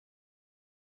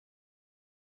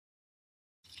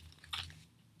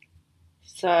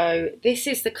So this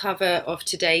is the cover of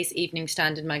today's Evening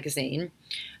Standard magazine.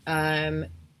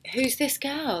 Who's this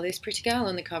girl, this pretty girl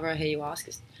on the cover, I hear you ask?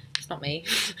 It's not me.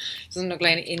 She doesn't look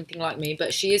like anything like me,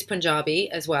 but she is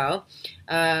Punjabi as well.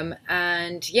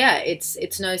 And yeah,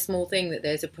 it's no small thing that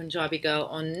there's a Punjabi girl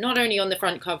on, not only on the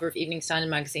front cover of Evening Standard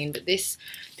magazine, but this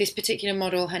particular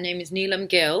model, her name is Neelam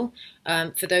Gill.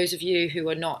 For those of you who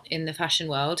are not in the fashion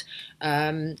world,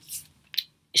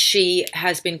 she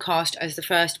has been cast as the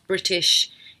first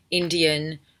British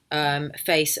Indian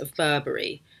face of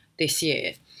Burberry this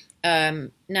year.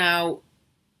 Now,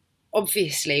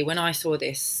 obviously, when I saw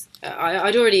this,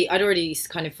 I'd already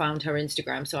kind of found her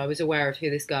Instagram, so I was aware of who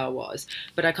this girl was.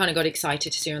 But I kind of got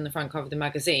excited to see her on the front cover of the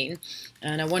magazine,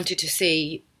 and I wanted to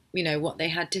see, you know, what they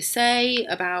had to say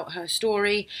about her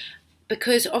story.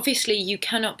 Because obviously you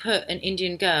cannot put an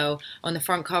Indian girl on the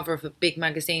front cover of a big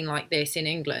magazine like this in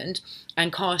England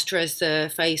and cast her as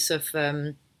the face of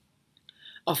a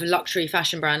luxury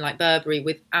fashion brand like Burberry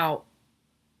without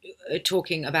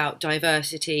talking about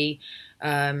diversity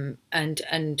and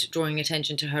drawing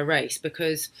attention to her race.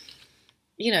 Because,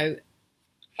 you know,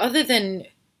 other than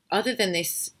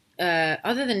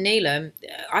Neelam,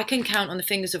 I can count on the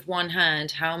fingers of one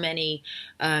hand how many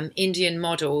Indian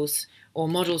models or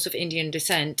models of Indian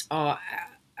descent are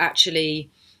actually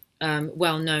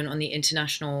well known on the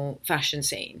international fashion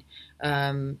scene.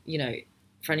 You know,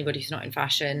 for anybody who's not in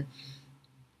fashion,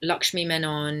 Lakshmi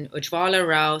Menon, Ujjwala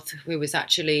Routh, who was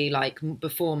actually like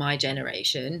before my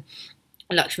generation.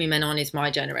 Lakshmi Menon is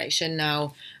my generation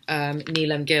now.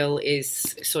 Neelam Gill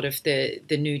is sort of the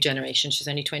new generation. She's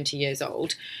only 20 years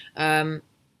old.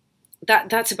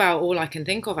 That's about all I can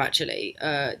think of, actually.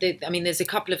 I mean, there's a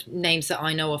couple of names that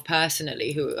I know of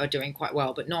personally who are doing quite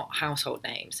well, but not household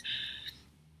names.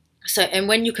 So, and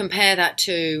when you compare that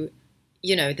to,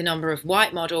 you know, the number of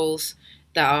white models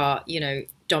that are, you know,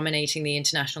 dominating the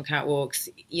international catwalks,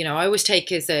 you know, I always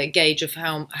take as a gauge of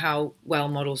how well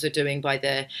models are doing by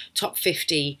the top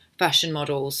 50 fashion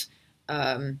models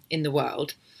in the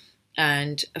world.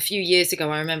 And a few years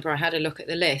ago, I remember I had a look at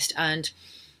the list, and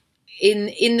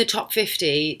in the top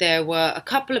 50, there were a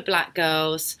couple of black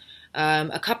girls,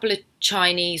 a couple of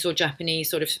Chinese or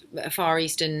Japanese sort of Far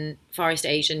East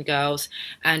Asian girls,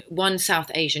 and one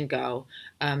South Asian girl,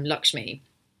 Lakshmi.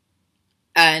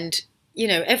 And, you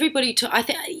know, everybody, I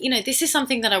think, you know, this is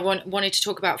something that I wanted to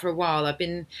talk about for a while. I've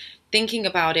been thinking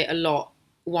about it a lot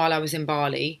while I was in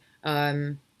Bali.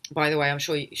 By the way, I'm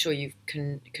sure you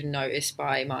can notice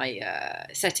by my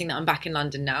setting that I'm back in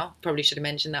London now. Probably should have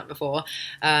mentioned that before.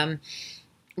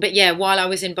 But yeah, while I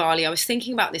was in Bali, I was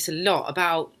thinking about this a lot,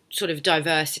 about sort of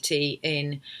diversity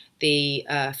in the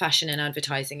fashion and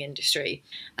advertising industry.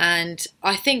 And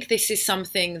I think this is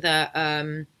something that,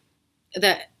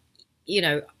 you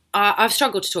know, I've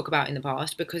struggled to talk about in the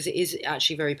past because it is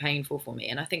actually very painful for me.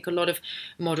 And I think a lot of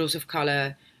models of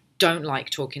colour don't like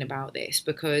talking about this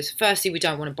because, firstly, we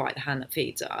don't want to bite the hand that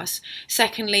feeds us.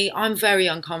 Secondly, I'm very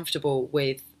uncomfortable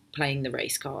with playing the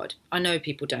race card. I know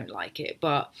people don't like it,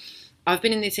 but I've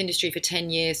been in this industry for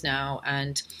 10 years now,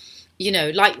 and, you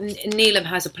know, like Neelam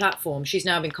has a platform. She's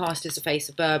now been cast as the face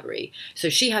of Burberry, so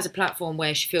she has a platform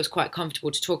where she feels quite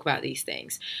comfortable to talk about these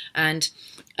things. And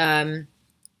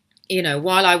you know,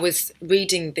 while I was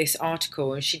reading this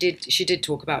article, and she did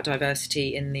talk about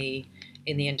diversity in the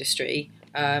industry.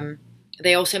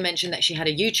 They also mentioned that she had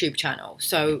a YouTube channel,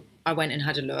 so I went and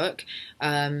had a look.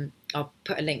 I'll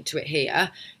put a link to it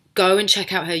here. Go and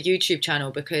check out her YouTube channel,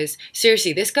 because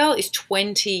seriously, this girl is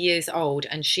 20 years old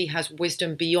and she has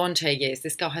wisdom beyond her years.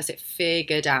 This girl has it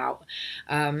figured out.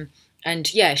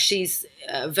 And yeah, she's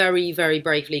very, very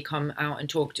bravely come out and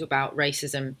talked about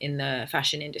racism in the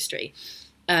fashion industry.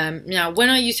 Now, when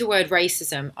I use the word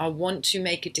racism, I want to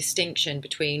make a distinction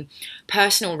between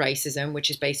personal racism, which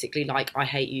is basically like, I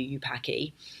hate you, you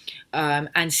packy,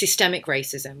 and systemic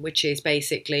racism, which is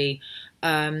basically,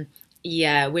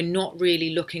 yeah, we're not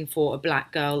really looking for a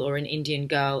black girl or an Indian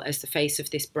girl as the face of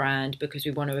this brand because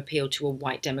we want to appeal to a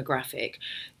white demographic,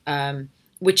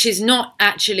 which is not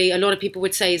actually, a lot of people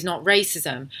would say is not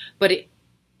racism, but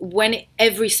when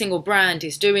every single brand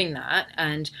is doing that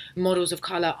and models of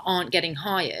colour aren't getting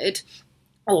hired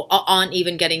or aren't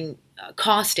even getting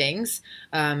castings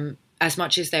as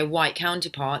much as their white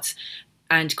counterparts,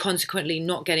 and consequently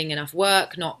not getting enough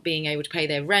work, not being able to pay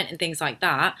their rent and things like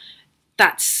that,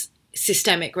 that's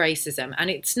systemic racism.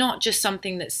 And it's not just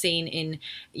something that's seen in,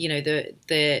 you know,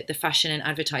 the fashion and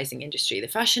advertising industry. The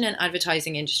fashion and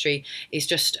advertising industry is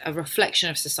just a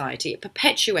reflection of society. It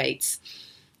perpetuates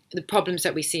the problems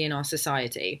that we see in our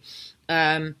society.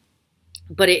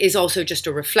 But it is also just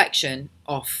a reflection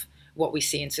of what we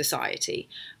see in society.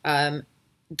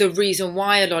 the reason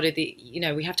why a lot of the,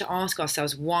 we have to ask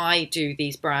ourselves, why do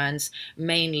these brands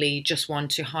mainly just want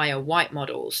to hire white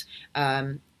models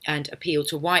and appeal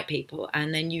to white people?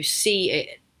 And then you see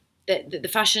it, that the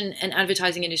fashion and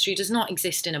advertising industry does not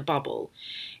exist in a bubble.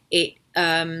 It,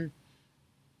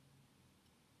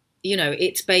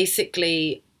 it's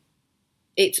basically,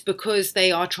 it's because they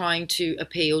are trying to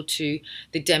appeal to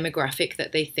the demographic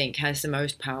that they think has the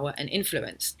most power and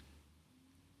influence.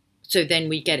 So then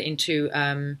we get into,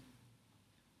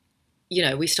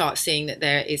 we start seeing that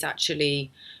there is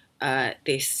actually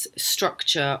this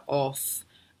structure of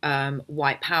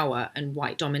white power and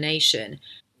white domination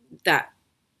that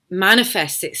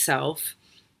manifests itself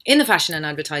in the fashion and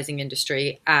advertising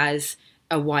industry as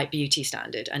a white beauty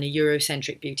standard and a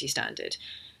Eurocentric beauty standard.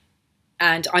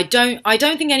 And I don't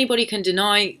think anybody can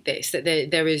deny this, that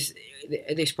there is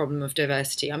this problem of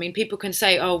diversity. I mean, people can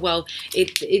say, oh, well,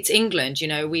 it's England,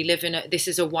 we live in this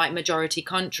is a white majority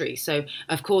country. So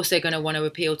of course they're going to want to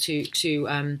appeal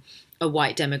to a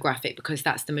white demographic because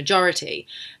that's the majority.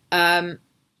 I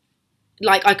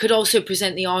could also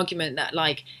present the argument that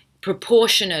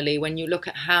proportionally, when you look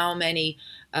at how many,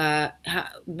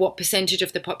 what percentage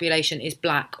of the population is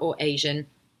black or Asian,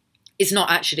 is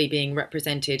not actually being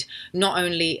represented, not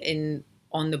only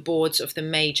on the boards of the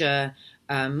major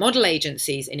model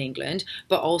agencies in England,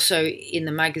 but also in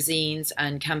the magazines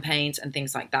and campaigns and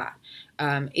things like that.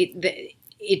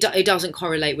 It doesn't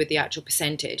correlate with the actual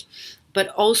percentage. But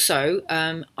also,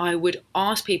 I would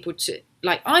ask people to,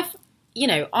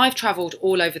 I've traveled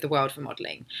all over the world for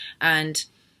modeling, and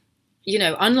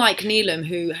unlike Neelam,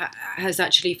 who has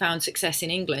actually found success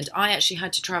in England, I actually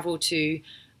had to travel to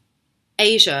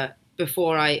Asia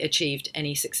before I achieved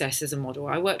any success as a model.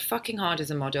 I worked fucking hard as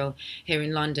a model here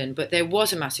in London, but there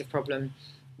was a massive problem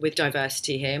with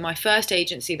diversity here. My first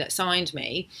agency that signed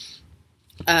me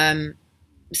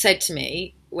said to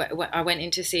me, I went in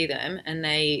to see them, and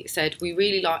they said, we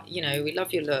really like, we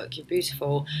love your look, you're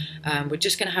beautiful. We're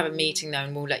just going to have a meeting though,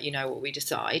 and we'll let you know what we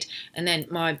decide. And then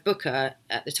my booker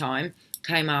at the time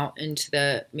came out into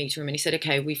the meeting room and he said,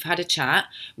 okay, we've had a chat.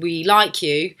 We like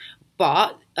you,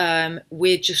 but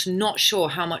we're just not sure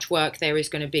how much work there is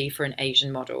going to be for an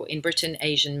Asian model. In Britain,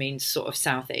 Asian means sort of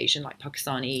South Asian, like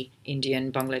Pakistani,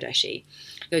 Indian, Bangladeshi.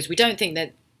 Because we don't think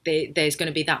that there's going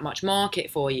to be that much market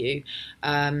for you.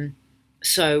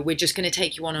 So we're just going to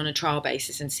take you on a trial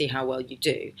basis and see how well you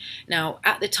do. Now,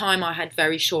 at the time, I had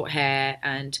very short hair,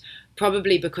 and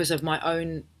probably because of my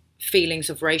own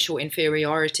feelings of racial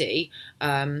inferiority,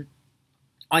 I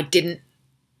didn't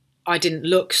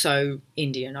look so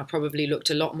Indian. I probably looked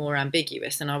a lot more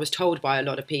ambiguous, and I was told by a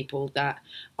lot of people that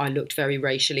I looked very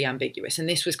racially ambiguous. And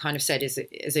this was kind of said as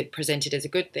it presented as a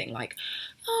good thing, like,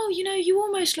 oh, you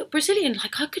almost look Brazilian.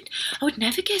 Like I would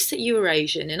never guess that you were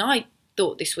Asian. And I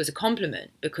thought this was a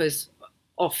compliment because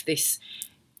of this,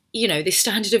 this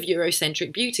standard of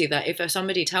Eurocentric beauty, that if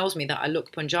somebody tells me that I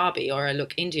look Punjabi or I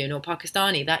look Indian or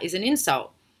Pakistani, that is an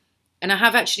insult. And I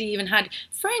have actually even had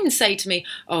friends say to me,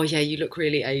 oh yeah, you look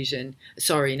really Asian.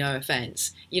 Sorry, no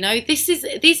offense. This is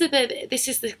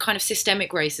the kind of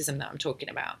systemic racism that I'm talking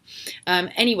about.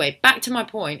 Anyway, back to my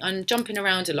point. I'm jumping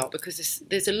around a lot because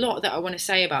there's a lot that I want to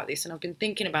say about this, and I've been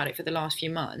thinking about it for the last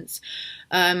few months.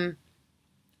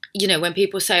 When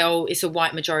people say, oh, it's a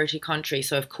white majority country,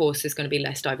 so of course there's going to be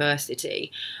less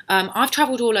diversity. I've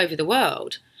traveled all over the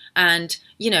world. And,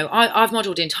 I've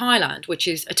modelled in Thailand, which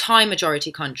is a Thai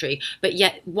majority country, but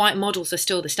yet white models are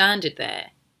still the standard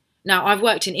there. Now, I've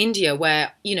worked in India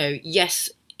where, yes,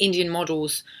 Indian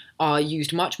models are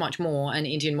used much, much more, and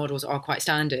Indian models are quite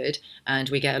standard, and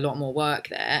we get a lot more work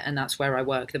there, and that's where I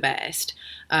work the best.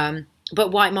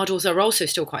 But white models are also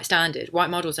still quite standard. White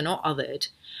models are not othered.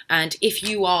 And if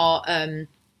you are...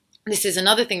 this is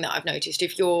another thing that I've noticed.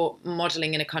 If you're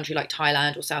modelling in a country like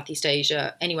Thailand or Southeast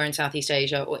Asia, anywhere in Southeast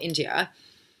Asia or India,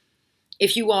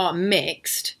 if you are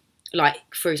mixed,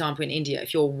 like, for example, in India,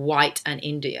 if you're white and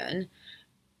Indian,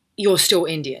 you're still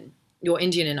Indian. You're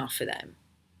Indian enough for them.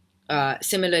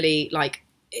 Similarly, like,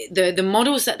 the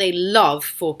models that they love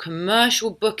for commercial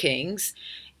bookings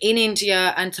in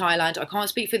India and Thailand, I can't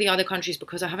speak for the other countries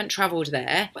because I haven't travelled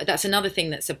there. But that's another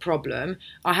thing that's a problem.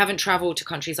 I haven't travelled to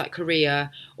countries like Korea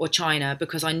or China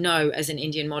because I know as an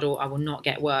Indian model I will not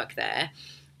get work there.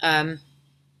 The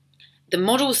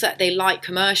models that they like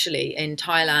commercially in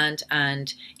Thailand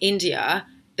and India,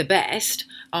 the best,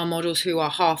 are models who are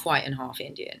half white and half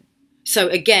Indian. So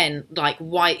again, like,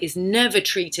 white is never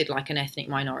treated like an ethnic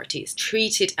minority. It's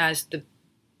treated as the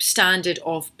standard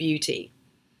of beauty.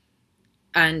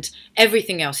 And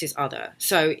everything else is other.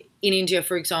 So in India,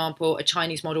 for example, a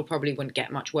Chinese model probably wouldn't get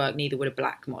much work, neither would a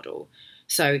black model.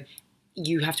 So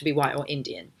you have to be white or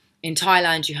Indian. In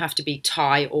Thailand, you have to be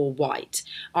Thai or white.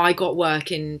 I got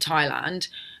work in Thailand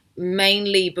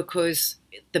mainly because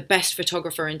the best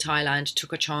photographer in Thailand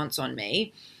took a chance on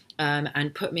me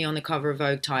and put me on the cover of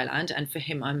Vogue Thailand. And for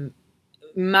him, I'm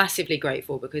massively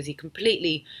grateful because he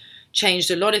completely changed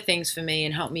a lot of things for me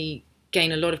and helped me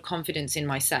gain a lot of confidence in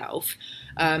myself.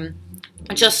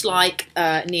 Just like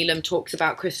Neelam talks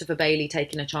about Christopher Bailey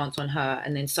taking a chance on her,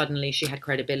 and then suddenly she had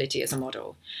credibility as a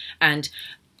model. And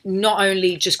not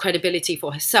only just credibility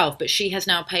for herself, but she has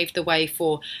now paved the way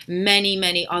for many,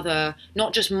 many other,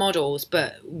 not just models,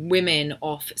 but women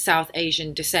of South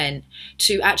Asian descent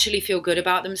to actually feel good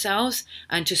about themselves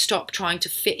and to stop trying to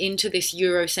fit into this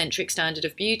Eurocentric standard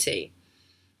of beauty.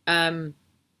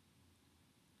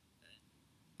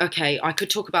 Okay, I could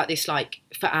talk about this like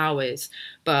for hours,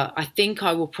 but I think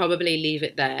I will probably leave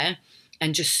it there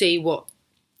and just see what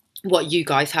you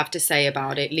guys have to say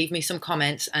about it. Leave me some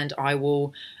comments and I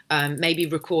will maybe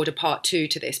record a part 2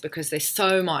 to this, because there's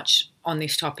so much on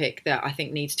this topic that I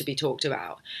think needs to be talked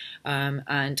about.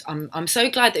 And I'm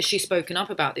so glad that she's spoken up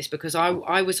about this, because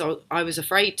I was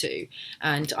afraid to,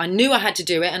 and I knew I had to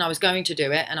do it, and I was going to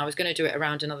do it, and I was going to do it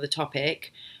around another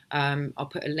topic. I'll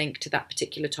put a link to that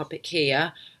particular topic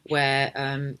here,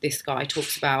 where this guy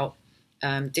talks about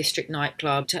District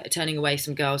nightclub turning away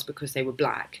some girls because they were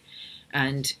black.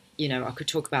 And, you know, I could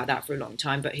talk about that for a long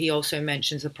time, but he also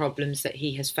mentions the problems that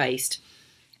he has faced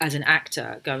as an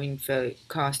actor going for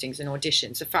castings and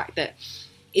auditions. The fact that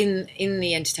in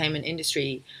the entertainment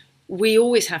industry, we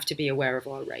always have to be aware of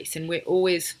our race. And we're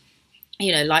always,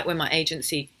 you know, like when my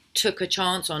agency took a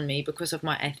chance on me because of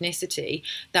my ethnicity,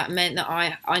 that meant that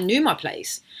I knew my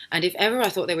place. And if ever I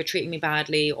thought they were treating me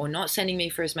badly or not sending me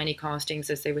for as many castings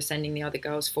as they were sending the other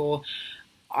girls for,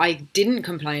 I didn't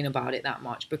complain about it that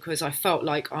much, because I felt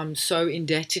like I'm so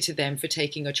indebted to them for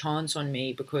taking a chance on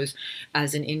me, because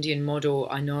as an Indian model,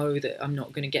 I know that I'm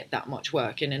not going to get that much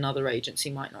work and another agency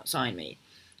might not sign me.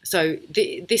 So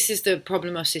this is the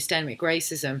problem of systemic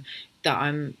racism that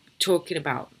I'm talking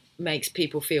about, makes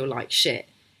people feel like shit.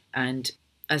 And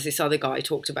as this other guy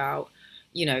talked about,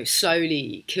 you know,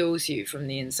 slowly kills you from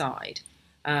the inside.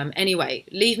 Anyway,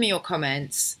 leave me your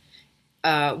comments.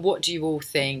 What do you all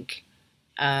think?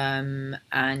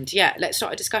 And yeah, let's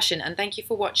start a discussion. And thank you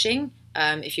for watching.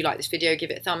 If you like this video,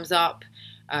 give it a thumbs up.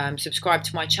 Subscribe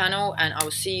to my channel, and I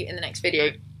will see you in the next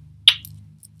video.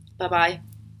 Bye bye.